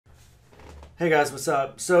Hey guys, what's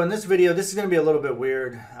up? So in this video, this is going to be a little bit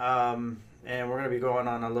weird, and we're going to be going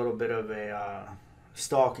on a little bit of a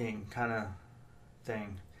stalking kind of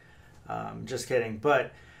thing. Just kidding.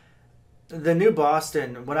 But the new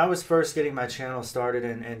Boston, when I was first getting my channel started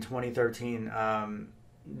in 2013,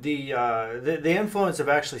 the influence of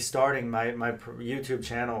actually starting my YouTube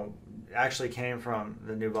channel actually came from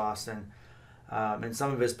the new Boston. And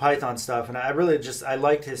some of his Python stuff, and I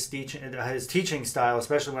liked his teaching style,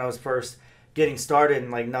 especially when I was first getting started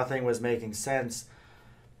and like nothing was making sense.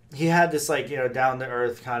 He had this like down to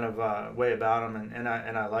earth kind of way about him, and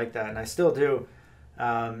I like that, and I still do.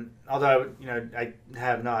 Although I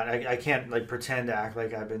have not, I can't like pretend to act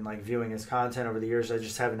like I've been like viewing his content over the years. I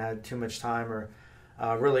just haven't had too much time or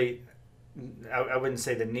really. I wouldn't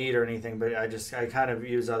say the need or anything, but I kind of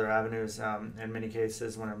use other avenues in many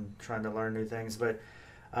cases when I'm trying to learn new things. But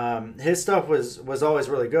his stuff was always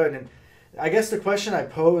really good, and I guess the question I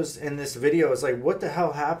posed in this video is like, what the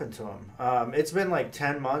hell happened to him? It's been like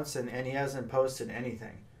 10 months and he hasn't posted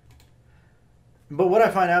anything. But what I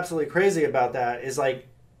find absolutely crazy about that is like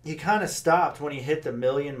he kind of stopped when he hit the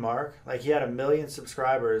 1,000,000 mark. Like he had 1,000,000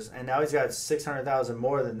 subscribers, and now he's got 600,000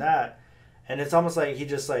 more than that, and it's almost like he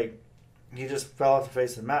just fell off the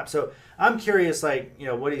face of the map. So I'm curious, like,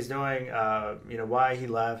 what he's doing, why he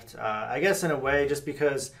left. I guess in a way, just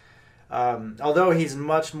because, although he's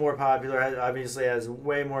much more popular, obviously has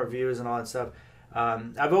way more views and all that stuff.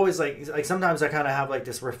 I've always like sometimes I kind of have like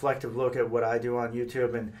this reflective look at what I do on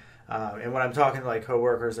YouTube, and when I'm talking to like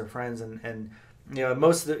coworkers or friends, and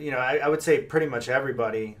most of the, I would say pretty much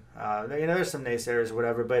everybody, there's some naysayers or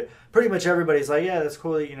whatever, but pretty much everybody's like, yeah, that's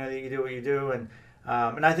cool that, that you do what you do. And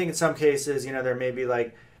I think in some cases, there may be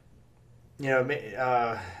like,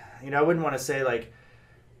 I wouldn't want to say like,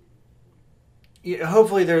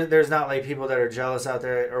 hopefully there's not like people that are jealous out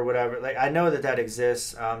there or whatever. Like I know that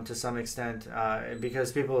exists to some extent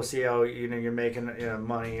because people will see how you're making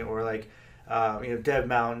money, or like Dev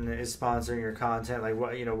Mountain is sponsoring your content. Like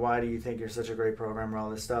what why do you think you're such a great programmer? All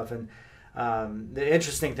this stuff. And the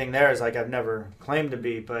interesting thing there is like I've never claimed to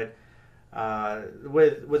be, but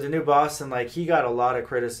with the new Boston, like he got a lot of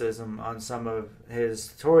criticism on some of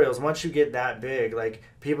his tutorials. Once you get that big, like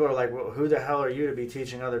people are like, well, who the hell are you to be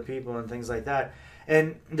teaching other people and things like that?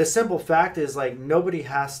 And the simple fact is like nobody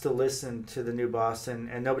has to listen to the new Boston,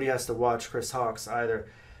 and nobody has to watch Chris Hawkes either.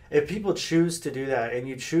 If people choose to do that and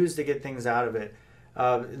you choose to get things out of it,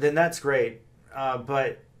 then that's great.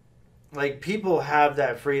 But like people have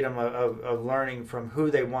that freedom of learning from who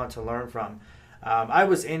they want to learn from. I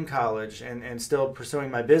was in college and still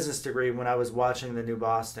pursuing my business degree when I was watching the new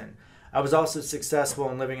Boston. I was also successful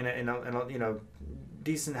in living in a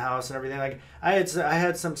decent house and everything. Like I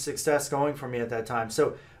had some success going for me at that time.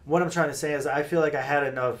 So what I'm trying to say is I feel like I had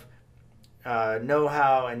enough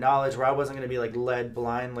know-how and knowledge where I wasn't going to be like led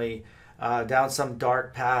blindly down some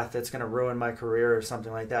dark path that's going to ruin my career or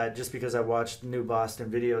something like that just because I watched new Boston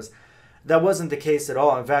videos. That wasn't the case at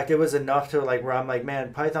all. In fact, it was enough to like where I'm like,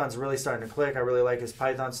 man, Python's really starting to click. I really like his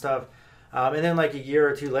Python stuff. And then like a year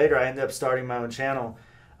or two later, I ended up starting my own channel.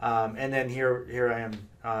 And then here I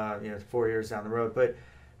am, 4 years down the road. But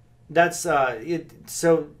that's it.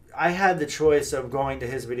 So I had the choice of going to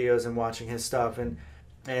his videos and watching his stuff,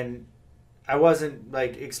 and I wasn't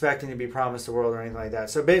like expecting to be promised the world or anything like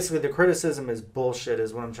that. So basically, the criticism is bullshit,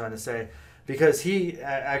 is what I'm trying to say. Because he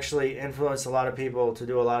actually influenced a lot of people to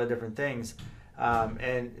do a lot of different things.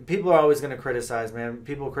 And people are always going to criticize, man.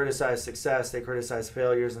 People criticize success, they criticize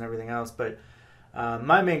failures and everything else. But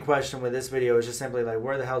my main question with this video is just simply like,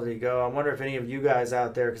 where the hell did he go? I wonder if any of you guys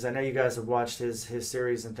out there, because I know you guys have watched his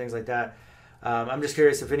series and things like that. I'm just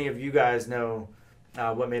curious if any of you guys know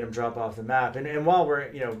what made him drop off the map. And while we're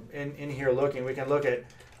in here looking, we can look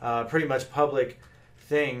at pretty much public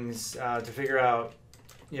things to figure out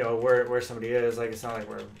where somebody is. Like it's not like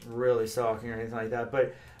we're really stalking or anything like that,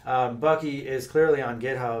 but Bucky is clearly on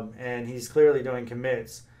GitHub, and he's clearly doing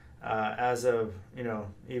commits as of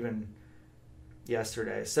even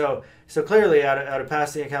yesterday. So clearly out of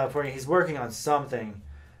Pasadena, California, he's working on something,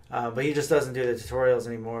 but he just doesn't do the tutorials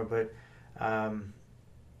anymore. But I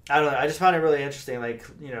don't know. I just find it really interesting. Like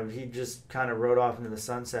he just kind of rode off into the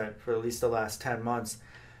sunset for at least the last 10 months.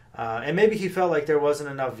 And maybe he felt like there wasn't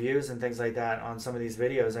enough views and things like that on some of these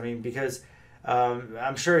videos. I mean, because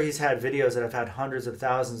I'm sure he's had videos that have had hundreds of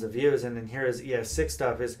thousands of views, and then here his ES6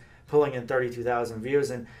 stuff is pulling in 32,000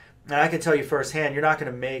 views. And I can tell you firsthand, you're not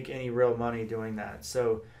going to make any real money doing that.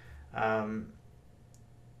 So,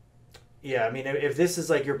 yeah, I mean, if this is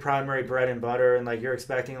like your primary bread and butter, and like you're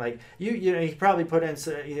expecting like he probably put in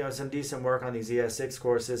some decent work on these ES6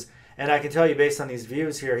 courses, And I can tell you based on these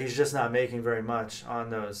views here, he's just not making very much on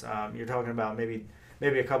those. You're talking about maybe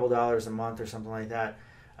a couple dollars a month or something like that.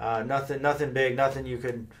 Nothing big, nothing you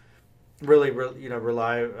could really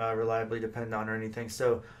reliably depend on or anything.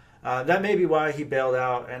 So that may be why he bailed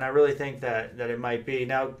out, and I really think that it might be.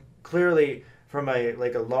 Now, clearly, from a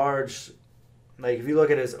large, like if you look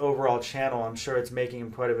at his overall channel, I'm sure it's making him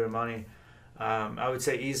quite a bit of money. I would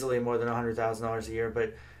say easily more than $100,000 a year,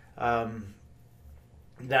 but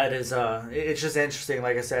that is it's just interesting.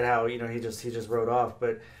 Like I said, how he just wrote off,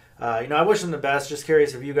 but. I wish him the best. Just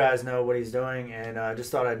curious if you guys know what he's doing, and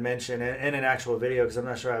just thought I'd mention in an actual video, because I'm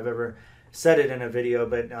not sure I've ever said it in a video,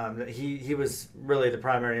 but he was really the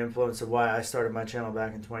primary influence of why I started my channel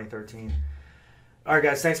back in 2013. All right,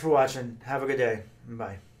 guys, thanks for watching. Have a good day.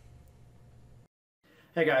 Bye.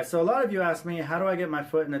 Hey, guys, so a lot of you ask me, how do I get my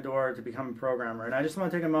foot in the door to become a programmer? And I just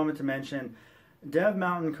want to take a moment to mention Dev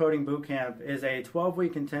Mountain Coding Bootcamp is a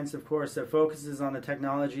 12-week intensive course that focuses on the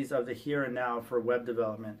technologies of the here and now for web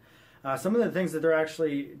development. Some of the things that they're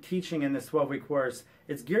actually teaching in this 12-week course,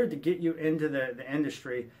 it's geared to get you into the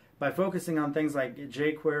industry by focusing on things like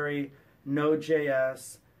jQuery,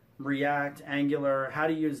 Node.js, React, Angular, how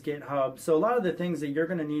to use GitHub. So a lot of the things that you're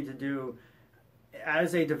going to need to do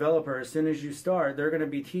as a developer, as soon as you start, they're going to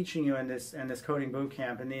be teaching you in this coding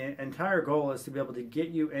bootcamp, and the entire goal is to be able to get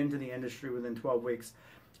you into the industry within 12 weeks.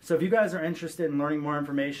 So if you guys are interested in learning more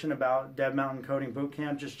information about Dev Mountain Coding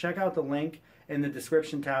Bootcamp, just check out the link in the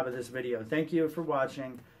description tab of this video. Thank you for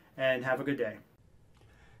watching, and have a good day.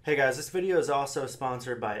 Hey guys, this video is also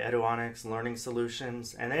sponsored by Eduonix Learning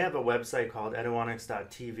Solutions, and they have a website called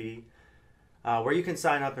eduonix.tv where you can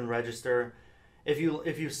sign up and register. If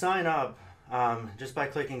you sign up, just by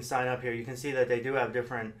clicking sign up here, you can see that they do have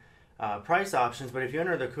different price options, but if you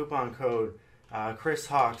enter the coupon code Chris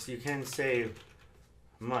Hawks, you can save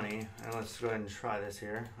money. And let's go ahead and try this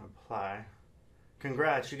here. Apply.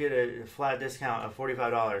 Congrats, you get a flat discount of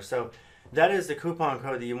 $45. So that is the coupon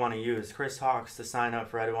code that you want to use, Chris Hawks, to sign up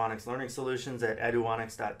for Eduonix Learning Solutions at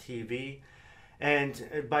eduonix.tv.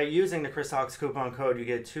 And by using the Chris Hawks coupon code, you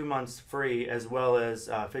get 2 months free as well as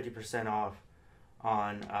 50% off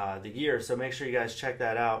on the year. So make sure you guys check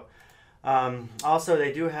that out. Also,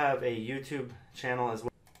 they do have a YouTube channel as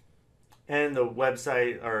well. And the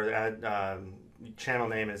website or channel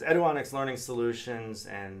name is Eduonix Learning Solutions,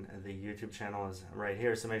 and the YouTube channel is right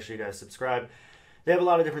here. So make sure you guys subscribe. They have a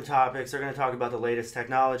lot of different topics. They're going to talk about the latest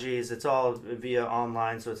technologies. It's all via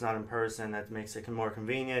online, so it's not in person. That makes it more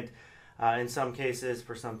convenient in some cases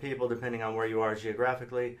for some people, depending on where you are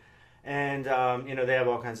geographically. And they have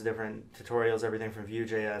all kinds of different tutorials, everything from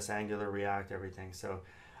Vue.js, Angular, React, everything. So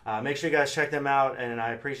make sure you guys check them out, and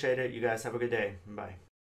I appreciate it. You guys have a good day. Bye.